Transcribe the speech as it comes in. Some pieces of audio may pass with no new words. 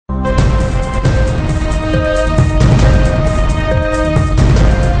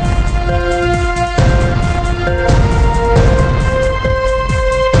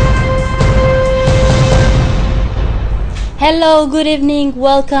Hello, good evening.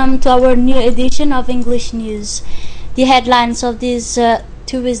 Welcome to our new edition of English News. The headlines of this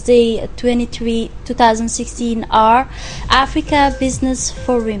Tuesday 23, 2016 are Africa Business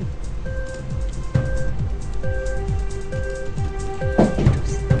Forum.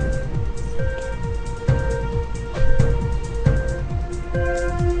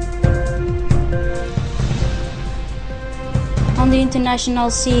 On the international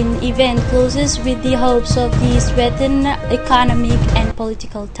scene, event closes with the hopes of the strengthened economic and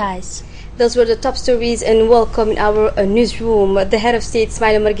political ties. Those were the top stories, and welcome in our newsroom. The head of state,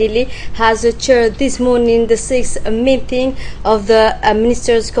 Ismail Margeli, has chaired this morning the sixth meeting of the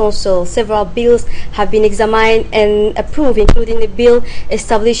Ministers' Council. Several bills have been examined and approved, including a bill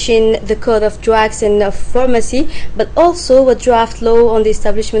establishing the Code of Drugs and Pharmacy, but also a draft law on the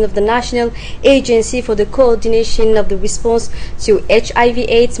establishment of the National Agency for the Coordination of the Response to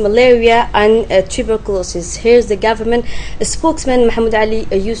HIV/AIDS, malaria, and tuberculosis. Here's the government spokesman, Mahmoud Ali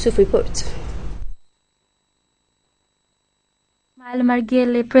Yusuf, report. Ismail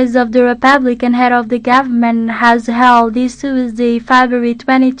Margeli, President of the Republic and Head of the Government, has held this Tuesday, February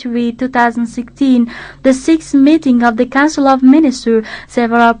 23, 2016, the sixth meeting of the Council of Ministers.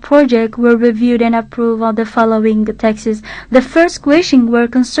 Several projects were reviewed and approved on the following texts. The first question were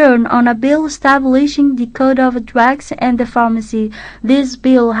concerned on a bill establishing the Code of Drugs and the Pharmacy. This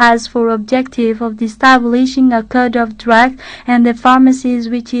bill has for objective of establishing a Code of Drugs and the Pharmacies,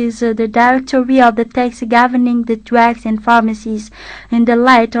 which is the directory of the text governing the drugs and pharmacies. In the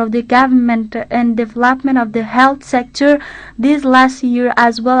light of the government and development of the health sector this last year,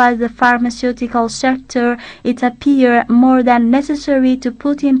 as well as the pharmaceutical sector, it appears more than necessary to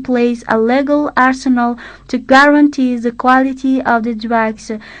put in place a legal arsenal to guarantee the quality of the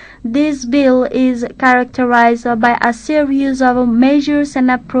drugs. This bill is characterized by a series of measures and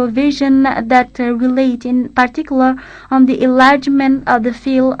a provision that relate in particular on the enlargement of the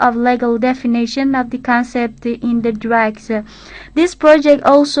field of legal definition of the concept in the drugs. This project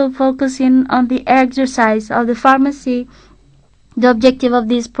also focusing on the exercise of the pharmacy. The objective of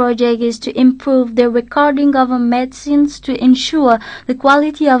this project is to improve the recording of medicines to ensure the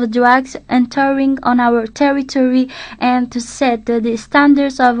quality of drugs entering on our territory and to set the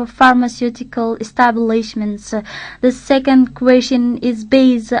standards of pharmaceutical establishments. The second question is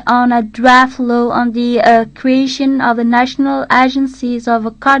based on a draft law on the creation of the national agencies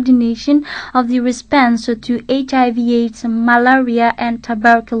of coordination of the response to HIV/AIDS, malaria, and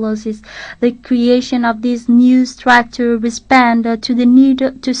tuberculosis. The creation of this new structure responds to the need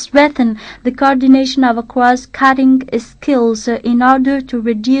to strengthen the coordination of cross-cutting skills in order to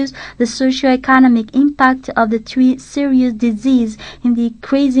reduce the socio-economic impact of the three serious diseases in the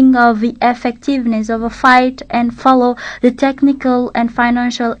increasing of the effectiveness of a fight and follow the technical and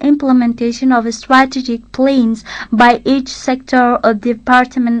financial implementation of strategic plans by each sector or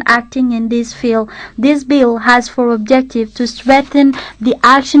department acting in this field. This bill has for objective to strengthen the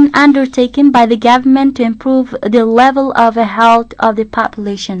action undertaken by the government to improve the level of health of the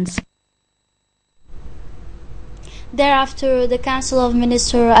populations. Thereafter, the Council of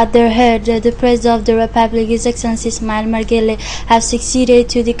Ministers, at their head, the President of the Republic, His Excellency Ismail Margeli, have succeeded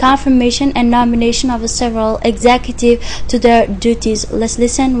to the confirmation and nomination of several executives to their duties. Let's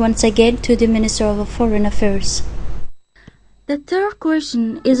listen once again to the Minister of Foreign Affairs. The third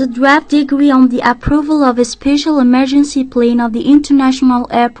question is a draft decree on the approval of a special emergency plan of the International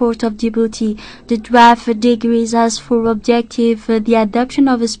Airport of Djibouti. The draft decree has for objective the adoption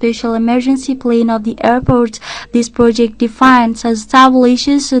of a special emergency plan of the airport. This project defines and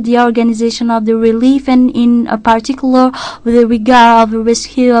establishes the organization of the relief and in particular with regard of the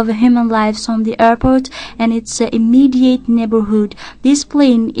rescue of human lives on the airport and its immediate neighborhood. This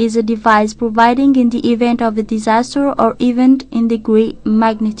plan is a device providing in the event of a disaster or event in the great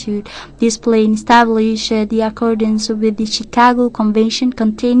magnitude. This plan establishes the accordance with the Chicago Convention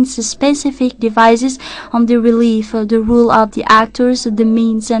contains specific devices on the relief, the rule of the actors, the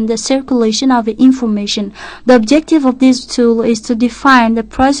means, and the circulation of information. The objective of this tool is to define the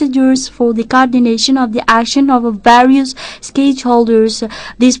procedures for the coordination of the action of various stakeholders.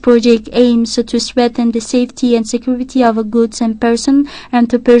 This project aims to strengthen the safety and security of goods and persons and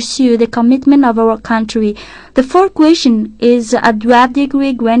to pursue the commitment of our country. The fourth question is a draft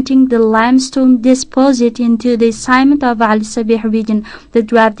decree granting the limestone deposit into the assignment of Al Sabih region. The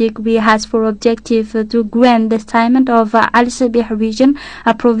draft decree has for objective to grant the assignment of Al Sabih region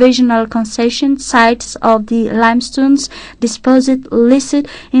a provisional concession sites of the limestones deposit listed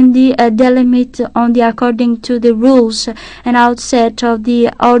in the delimit on the according to the rules and outset of the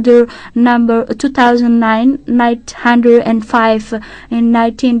order number 2009-905 in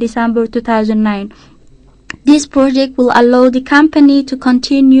 19 December 2009. This project will allow the company to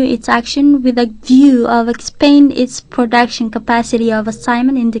continue its action with a view of expanding its production capacity of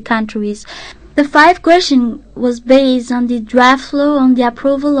assignment in the countries. The 5 question was based on the draft law on the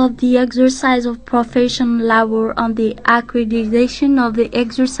approval of the exercise of profession law, on the accreditation of the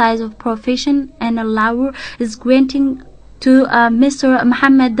exercise of profession, and a law is granting to Mr.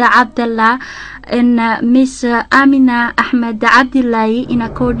 Mohammed Abdullah and Ms. Amina Ahmed Abdullahi in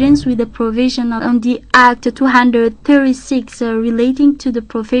accordance with the provision on the Act 236 relating to the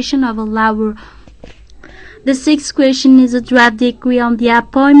profession of a lawyer. The 6th question is a draft decree on the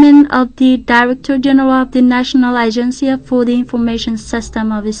appointment of the Director General of the National Agency for the Information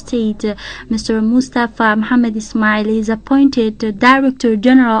System of the State. Mr. Mustafa Mohammed Ismail is appointed Director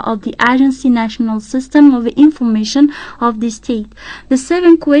General of the Agency National System of Information of the State. The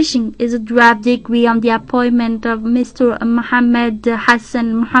 7th question is a draft decree on the appointment of Mr. Mohammed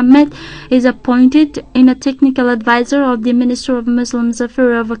Hassan Mohammed is appointed in a technical advisor of the Minister of Muslims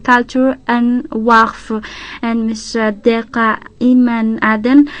Affairs of Culture and Waqf. And Mr. Deqa Iman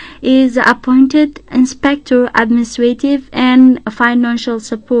Aden is appointed Inspector Administrative and Financial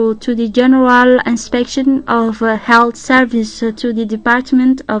Support to the General Inspection of Health Service to the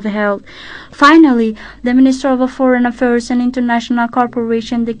Department of Health. Finally, the Minister of Foreign Affairs and International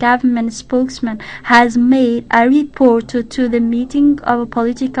Cooperation, the government spokesman, has made a report to the meeting of a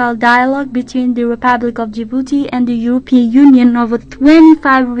political dialogue between the Republic of Djibouti and the European Union of 20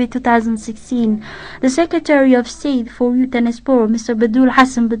 February 2016. The Secretary of State for Youth and Sport, Mr. Badul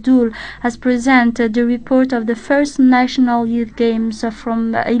Hassan Badul, has presented the report of the first National Youth Games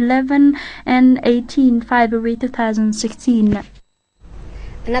from 11 and 18 February 2016.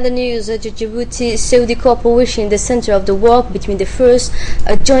 Another news, the Djibouti-Saudi cooperation in the center of the work between the first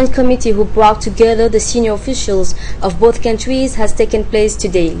joint committee who brought together the senior officials of both countries has taken place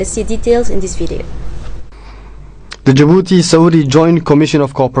today. Let's see details in this video. The Djibouti-Saudi Joint Commission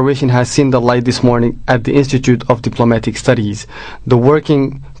of Cooperation has seen the light this morning at the Institute of Diplomatic Studies. The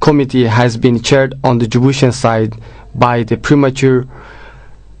working committee has been chaired on the Djiboutian side by the premature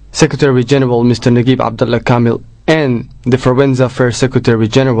Secretary General Mr. Naguib Abdullah Kamil and the Foreign Affairs Secretary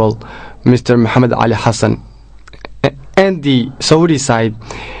General Mr. Mohammed Ali Hassan. And the Saudi side,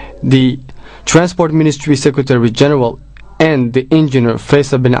 the Transport Ministry Secretary General and the engineer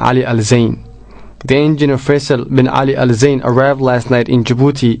Faisal bin Ali Al Zain. The engineer Faisal bin Ali Al Zain arrived last night in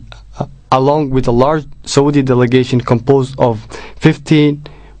Djibouti along with a large Saudi delegation composed of 15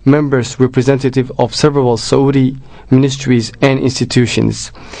 members representative of several Saudi ministries and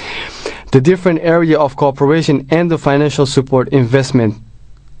institutions. The different area of cooperation and the financial support, investment,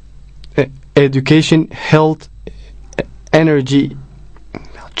 education, health, energy,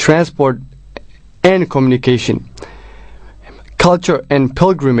 transport and communication, culture and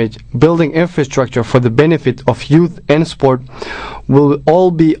pilgrimage, building infrastructure for the benefit of youth and sport will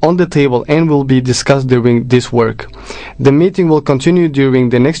all be on the table and will be discussed during this work. The meeting will continue during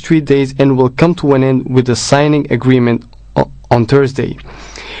the next 3 days and will come to an end with the signing agreement on Thursday.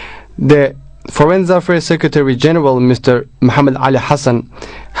 The Foreign Affairs Secretary General Mr. Mohammed Ali Hassan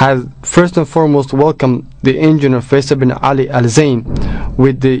has first and foremost welcomed the engineer Faisal bin Ali Al Zain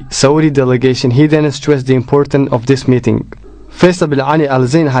with the Saudi delegation. He then stressed the importance of this meeting. Faisal bin Ali Al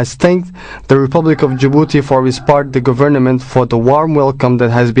Zain has thanked the Republic of Djibouti for his part, the government, for the warm welcome that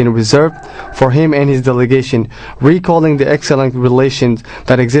has been reserved for him and his delegation, recalling the excellent relations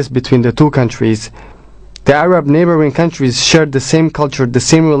that exist between the two countries. The Arab neighboring countries share the same culture, the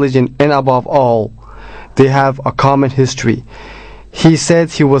same religion, and above all, they have a common history. He said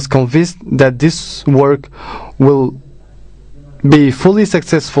he was convinced that this work will be fully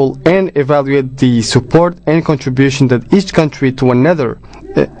successful and evaluate the support and contribution that each country to another,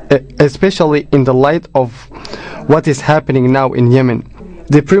 especially in the light of what is happening now in Yemen.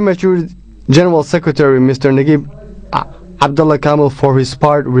 The premature General Secretary Mr. Naguib Abdullah Kamil for his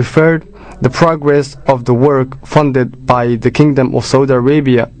part referred the progress of the work funded by the Kingdom of Saudi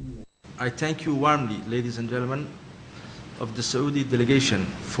Arabia. I thank you warmly, ladies and gentlemen, of the Saudi delegation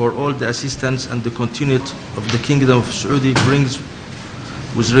for all the assistance and the continuity of the Kingdom of Saudi brings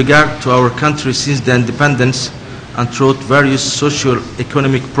with regard to our country since the independence and throughout various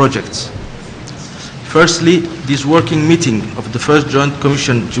socio-economic projects. Firstly, this working meeting of the first Joint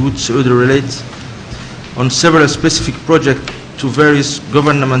Commission Djibouti-Saudi relates on several specific projects to various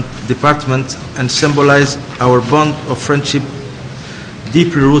government departments and symbolize our bond of friendship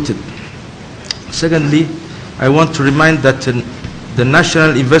deeply rooted. Secondly, I want to remind that the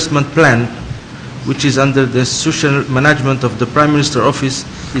National Investment Plan, which is under the institutional management of the Prime Minister Office,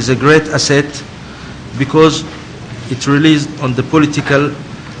 is a great asset because it relies on the political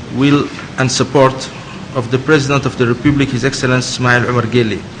will and support of the President of the Republic, His Excellency Ismail Omar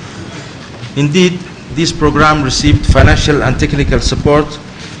Guelleh. Indeed, this program received financial and technical support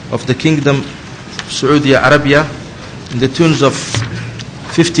of the Kingdom of Saudi Arabia in the tunes of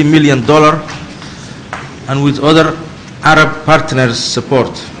 $50 million, and with other Arab partners' support,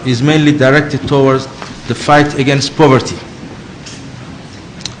 is mainly directed towards the fight against poverty.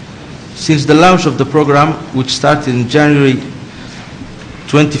 Since the launch of the program, which started in January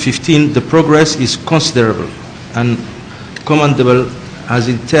 2015, the progress is considerable and commendable, as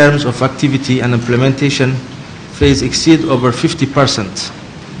in terms of activity and implementation phase exceed over 50%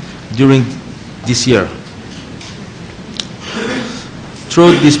 during this year.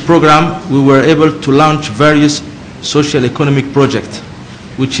 Through this program, we were able to launch various social economic projects,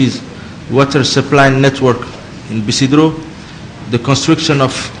 which is water supply network in Bisidro, the construction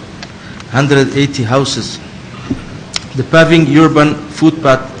of 180 houses, the paving urban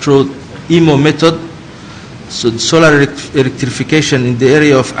footpath through EMO method, so solar electrification in the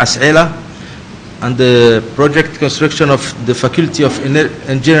area of As'ela, and the project construction of the Faculty of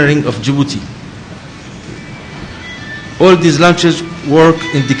Engineering of Djibouti. All these launches work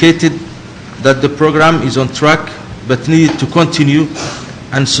indicated that the program is on track, but needed to continue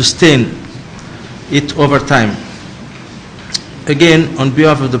and sustain it over time. Again, on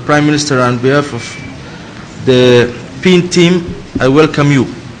behalf of the Prime Minister and on behalf of the PIN team, I welcome you.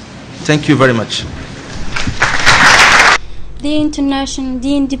 Thank you very much. The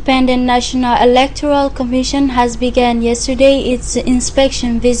Independent National Electoral Commission has begun yesterday its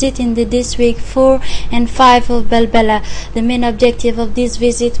inspection visit in the District 4 and 5 of Balbala. The main objective of this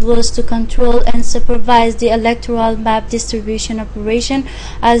visit was to control and supervise the electoral map distribution operation,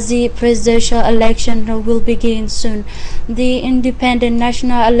 as the presidential election will begin soon. The Independent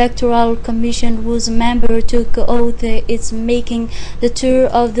National Electoral Commission, whose member took oath, is making the tour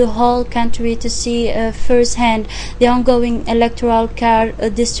of the whole country to see firsthand the ongoing electoral card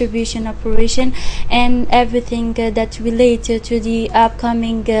distribution operation and everything that related to the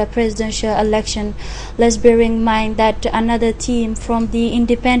upcoming presidential election. Let's bear in mind that another team from the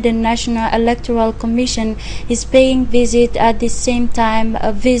Independent National Electoral Commission is paying visit at the same time,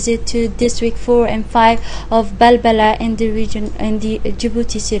 a visit to District 4 and 5 of Balbala in the region, in the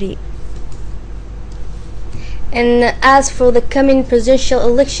Djibouti city. And as for the coming presidential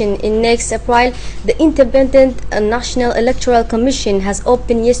election in next April, the Independent National Electoral Commission has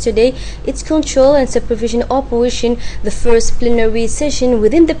opened yesterday its control and supervision operation, the first plenary session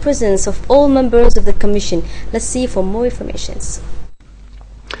within the presence of all members of the Commission. Let's see for more information.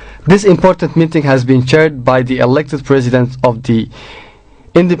 This important meeting has been chaired by the elected President of the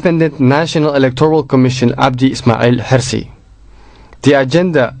Independent National Electoral Commission, Abdi Ismail Hersi. The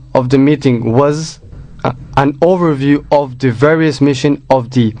agenda of the meeting was an overview of the various missions of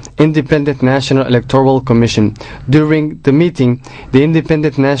the Independent National Electoral Commission. During the meeting, the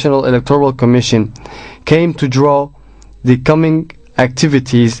Independent National Electoral Commission came to draw the coming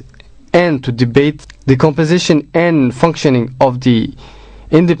activities and to debate the composition and functioning of the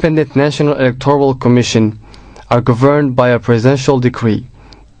Independent National Electoral Commission are governed by a presidential decree.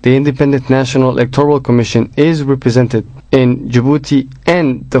 The Independent National Electoral Commission is represented in Djibouti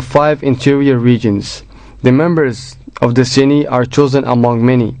and the 5 interior regions. The members of the CNE are chosen among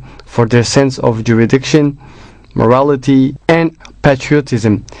many for their sense of jurisdiction, morality, and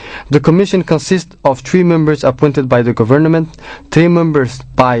patriotism. The commission consists of 3 members appointed by the government, 3 members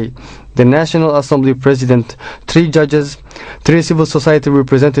by the National Assembly President, 3 judges, 3 civil society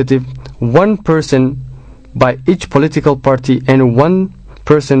representatives, 1 person by each political party, and 1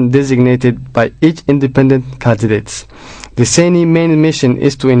 person designated by each independent candidates. The CNE main mission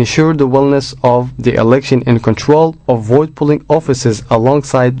is to ensure the wellness of the election and control of vote polling offices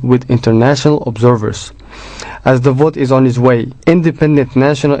alongside with international observers. As the vote is on its way, Independent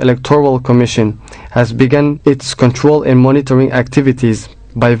National Electoral Commission has begun its control and monitoring activities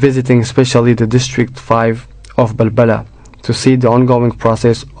by visiting especially the District 5 of Balbala to see the ongoing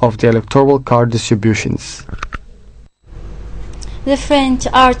process of the electoral card distributions. The French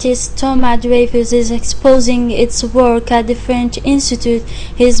artist Thomas Dreyfus is exposing its work at the French Institute.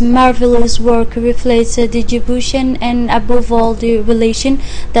 His marvelous work reflects the Djiboutian and above all the relation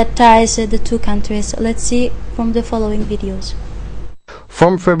that ties the 2 countries. Let's see from the following videos.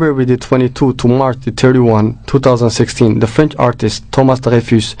 From February the 22 to March the 31, 2016, the French artist Thomas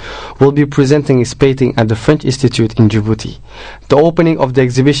Dreyfus will be presenting his painting at the French Institute in Djibouti. The opening of the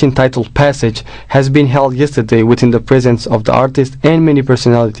exhibition titled Passage has been held yesterday within the presence of the artist and many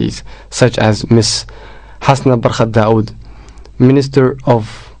personalities such as Miss Hasna Barkhat Daoud, Minister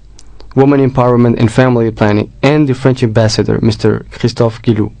of Women Empowerment and Family Planning, and the French Ambassador Mr. Christophe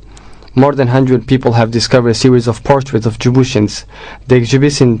Guilou. More than 100 people have discovered a series of portraits of Djiboutians. The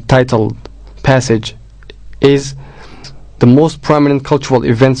exhibition, titled Passage, is the most prominent cultural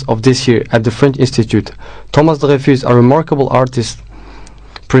events of this year at the French Institute. Thomas Dreyfus, a remarkable artist,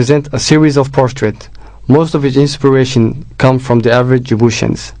 presents a series of portraits. Most of his inspiration comes from the average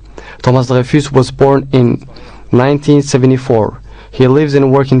Djiboutians. Thomas Dreyfus was born in 1974. He lives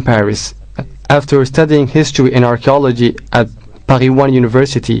and works in Paris. After studying history and archaeology at Paris 1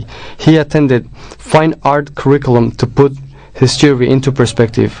 University, he attended fine art curriculum to put his theory into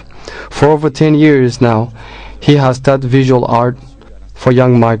perspective. For over 10 years now, he has taught visual art for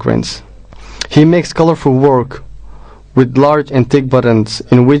young migrants. He makes colorful work with large and thick buttons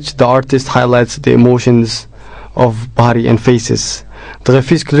in which the artist highlights the emotions of body and faces.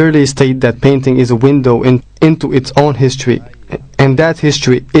 Dreyfus clearly states that painting is a window into its own history, and that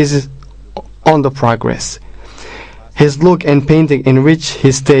history is on the progress. His look and painting enrich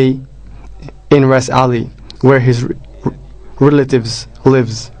his stay in Ras Ali, where his relatives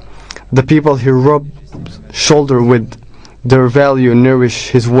lives. The people he rubs shoulder with, their value nourish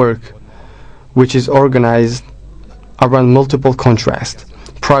his work, which is organized around multiple contrasts: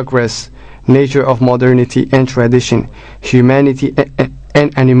 progress, nature of modernity and tradition, humanity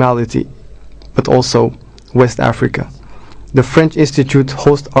and animality, but also West Africa. The French Institute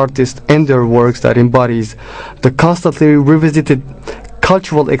hosts artists and their works that embodies the constantly revisited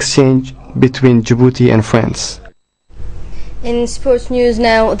cultural exchange between Djibouti and France. In sports news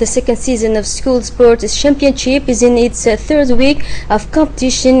now, the second season of School Sports Championship is in its third week of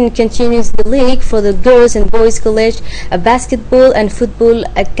competition and continues the league for the girls and boys college basketball and football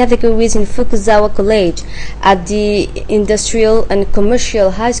categories in Fukuzawa College. At the Industrial and Commercial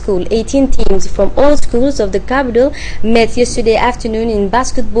High School, 18 teams from all schools of the capital met yesterday afternoon in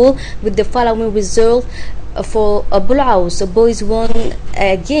basketball with the following result. For Bulaus, boys won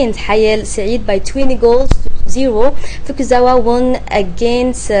against Hayel Said by 20 goals to 0. Fukuzawa won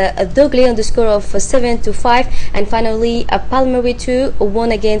against Dogle on the score of 7-5, and finally Palmeri 2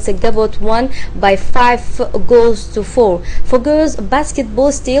 won against Gabot 1 by 5 goals to 4. For girls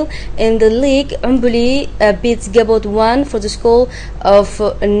basketball, still in the league, Umbuli beats Gabot 1 for the score of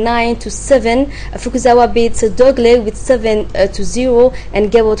 9-7. Fukuzawa beats Dogle with 7-0,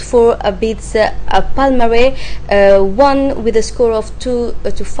 and Gabot 4 beats Palmeri 1 with a score of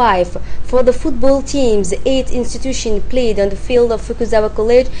 2-5. For the football teams, 8 institutions played on the field of Fukuzawa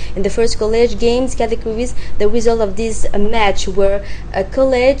College in the first college games categories. The result of this match were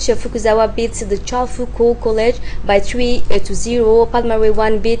College Fukuzawa beats the Chalfuko College by 3-0. Palmari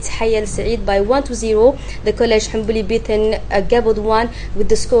 1 beats Hayel Said by 1-0. The College Humbuli beaten Gabod 1 with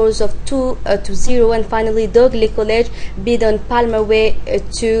the scores of 2-0, and finally Dogle College beat on Palmari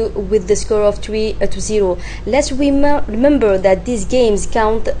 2 with the score of 3-0. Let's remember that these games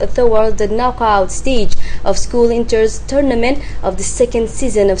count toward the knockout stage of School Inter's tournament of the second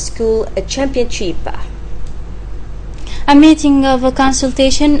season of School Championship. A meeting of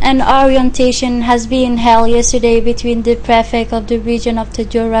consultation and orientation has been held yesterday between the Prefect of the region of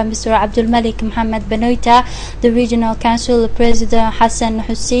Tajura, Mr. Abdul Malik Mohammed Benoita, the Regional Council President Hassan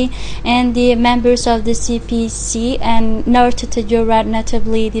Hussein, and the members of the CPC and North Tajura,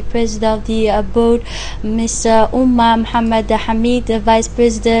 notably the President of the board, Ms. Umma Muhammad Hamid, the Vice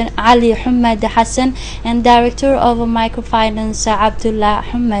President Ali Hamad Hassan, and Director of Microfinance Abdullah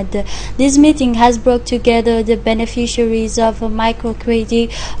Hamad. This meeting has brought together the beneficiaries of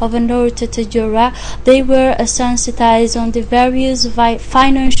microcredit of North Tajura. They were sensitized on the various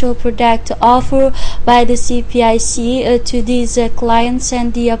financial products offered by the CPIC to these clients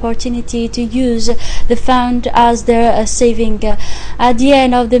and the opportunity to use the fund as their saving. At the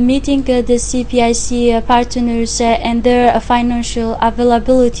end of the meeting, the CPIC partners and their financial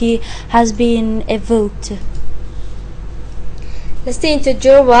availability has been evoked. Let's stay in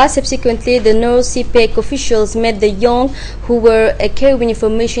Tajura. Subsequently, the North CPEC officials met the young who were carrying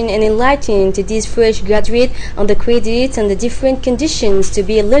information and enlightening to these fresh graduates on the credits and the different conditions to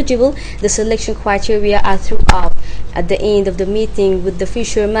be eligible. The selection criteria are throughout. At the end of the meeting with the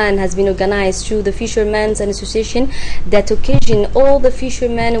fishermen has been organized through the Fishermen's Association. That occasion, all the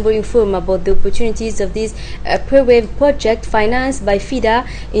fishermen were informed about the opportunities of this pre-wave project financed by FIDA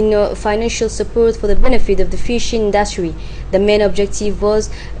in financial support for the benefit of the fishing industry. The main objective was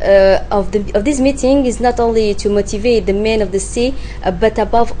of this meeting is not only to motivate the men of the sea, but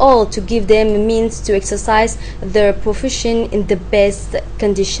above all to give them means to exercise their profession in the best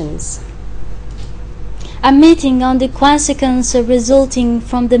conditions. A meeting on the consequences resulting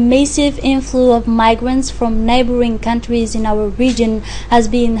from the massive inflow of migrants from neighboring countries in our region has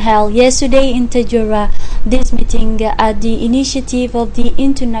been held yesterday in Tajura. This meeting, at the initiative of the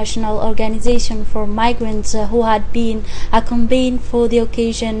International Organization for Migrants, who had been accompanied for the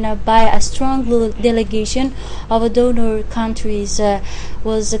occasion by a strong delegation of donor countries,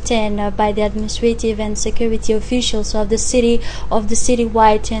 was attended by the administrative and security officials of the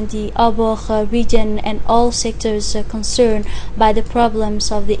citywide and the Abor region and all sectors concerned by the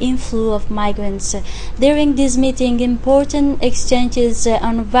problems of the inflow of migrants. During this meeting, important exchanges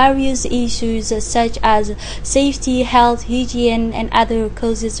on various issues such as safety, health, hygiene, and other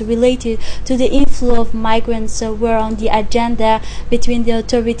causes related to the inflow of migrants were on the agenda between the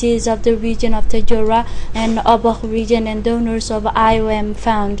authorities of the region of Tajura and Abah region and donors of IOM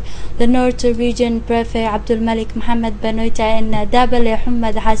found. The North region Prefect Abdul Malik Mohammed Banoita and Dabale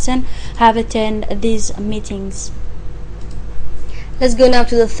Hamad Hassan have attended these meetings. Let's go now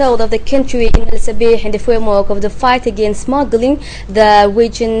to the south of the country in El Sabih. In the framework of the fight against smuggling, the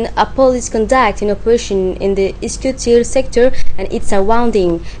region police conduct an operation in the Iskutir sector and its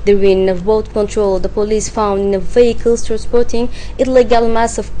surrounding. During road control, the police found vehicles transporting illegal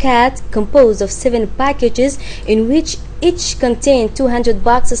mass of cat composed of 7 packages in which each contained 200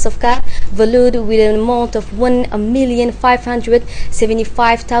 boxes of cat valued with an amount of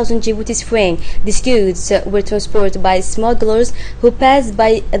 1,575,000 Djibouti francs. These goods were transported by smugglers who passed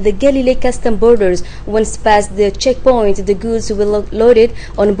by the Galilee custom borders. Once past the checkpoint, the goods were loaded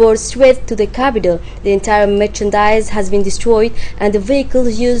on board straight to the capital. The entire merchandise has been destroyed and the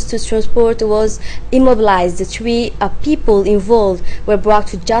vehicles used to transport was immobilized. The 3 people involved were brought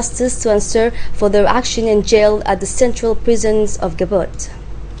to justice to answer for their action and jailed at the central prisons of Gabot.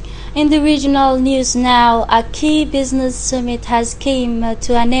 In the regional news now, a key business summit has came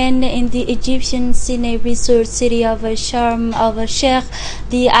to an end in the Egyptian scenic resort city of Sharm el-Sheikh.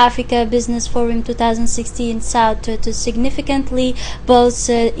 The Africa Business Forum 2016 sought to significantly boost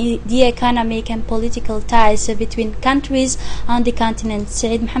the economic and political ties between countries on the continent.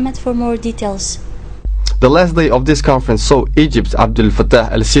 Said Mohammed for more details. The last day of this conference saw Egypt's Abdel Fattah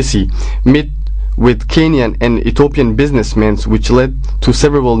el-Sisi meet with Kenyan and Ethiopian businessmen, which led to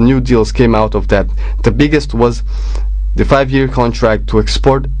several new deals came out of that. The biggest was the 5-year contract to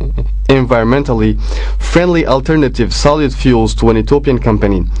export environmentally friendly alternative solid fuels to an Ethiopian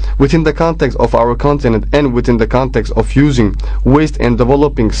company. Within the context of our continent and within the context of using waste and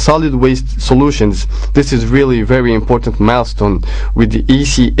developing solid waste solutions, this is really a very important milestone with the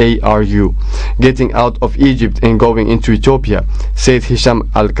ECARU getting out of Egypt and going into Ethiopia, said Hisham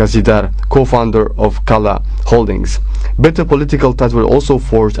Al-Kazidar, co-founder of Kala Holdings. Better political ties were also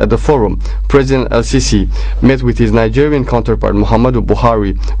forged at the forum. President El-Sisi met with his Nigerian counterpart Muhammadu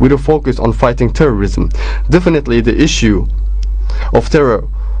Buhari with a focus on fighting terrorism. Definitely the issue of terror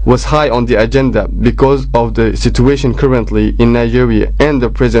was high on the agenda because of the situation currently in Nigeria and the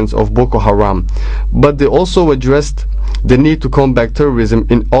presence of Boko Haram. But they also addressed the need to combat terrorism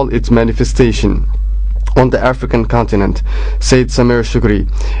in all its manifestation on the African continent, said Samir Shukri,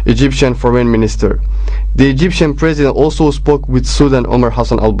 Egyptian foreign minister. The Egyptian president also spoke with Sudan Omar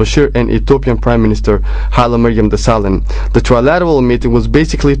Hassan al-Bashir and Ethiopian Prime Minister Haile Mariam Desalegn. The trilateral meeting was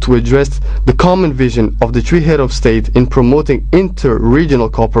basically to address the common vision of the 3 heads of state in promoting inter-regional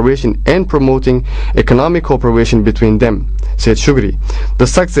cooperation and promoting economic cooperation between them, said Shukri. The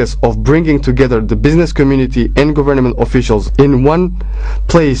success of bringing together the business community and government officials in one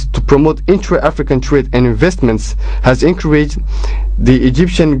place to promote intra-African trade and investments has encouraged the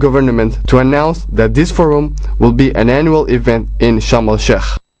Egyptian government to announce that this forum will be an annual event in Sharm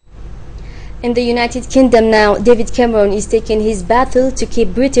el-Sheikh. In the United Kingdom now, David Cameron is taking his battle to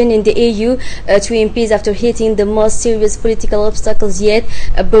keep Britain in the EU to MPs after hitting the most serious political obstacles yet.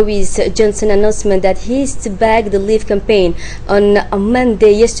 Boris Johnson announcement that he is to back the Leave campaign. On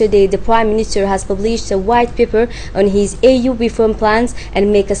Monday yesterday, the Prime Minister has published a white paper on his EU reform plans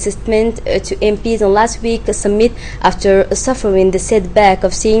and make a statement to MPs on last week's summit after suffering the setback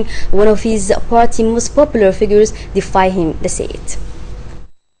of seeing one of his party's most popular figures defy him, they say it.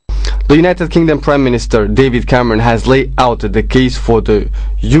 The United Kingdom Prime Minister David Cameron has laid out the case for the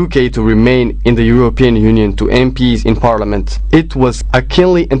UK to remain in the European Union to MPs in Parliament. It was a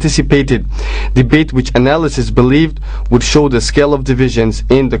keenly anticipated debate which analysts believed would show the scale of divisions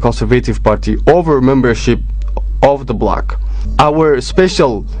in the Conservative Party over membership of the bloc. Our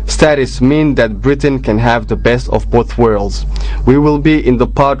special status means that Britain can have the best of both worlds. We will be in the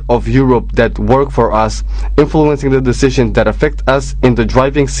part of Europe that work for us, influencing the decisions that affect us in the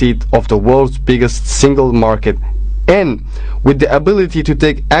driving seat of the world's biggest single market, and with the ability to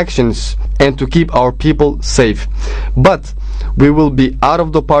take actions and to keep our people safe. But we will be out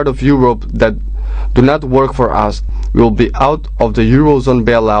of the part of Europe that do not work for us. We will be out of the Eurozone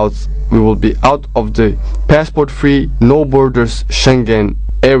bailouts. We will be out of the passport-free, no borders Schengen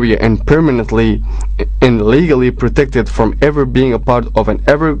area and permanently and legally protected from ever being a part of an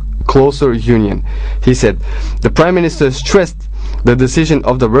ever closer union, he said. The Prime Minister stressed the decision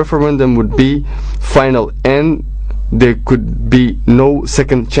of the referendum would be final and there could be no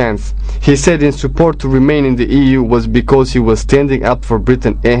second chance. He said his support to remain in the EU was because he was standing up for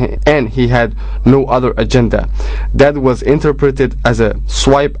Britain and he had no other agenda. That was interpreted as a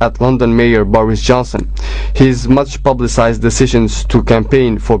swipe at London Mayor Boris Johnson. His much publicized decisions to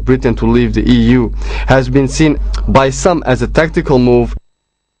campaign for Britain to leave the EU has been seen by some as a tactical move.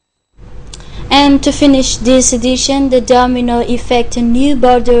 And to finish this edition, the domino effect, new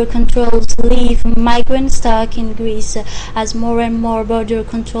border controls leave migrants stuck in Greece as more and more border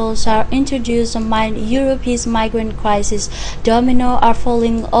controls are introduced amid Europe's migrant crisis. Domino are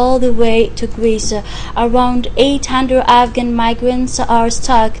falling all the way to Greece. Around 800 Afghan migrants are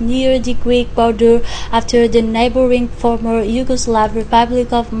stuck near the Greek border after the neighboring former Yugoslav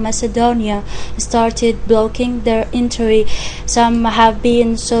Republic of Macedonia started blocking their entry. Some have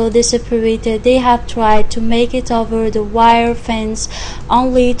been so desperate they have tried to make it over the wire fence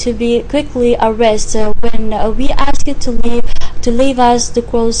only to be quickly arrested. When we asked to leave us to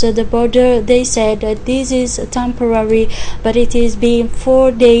cross the border, they said this is temporary, but it is been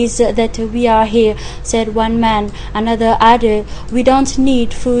 4 days that we are here, said one man. Another added, we don't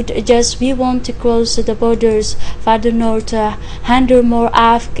need food, just we want to cross the borders. Further north, 100 more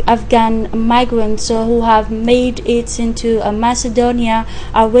Afghan migrants who have made it into Macedonia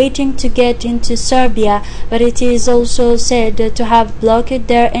are waiting to get into Serbia, but it is also said to have blocked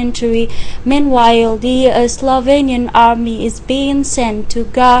their entry. Meanwhile, the Slovenian army is being sent to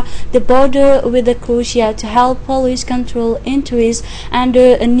guard the border with Croatia to help police control entries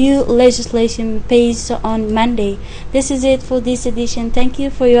under a new legislation passed on Monday. This is it for this edition. Thank you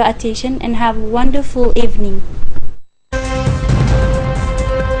for your attention and have a wonderful evening.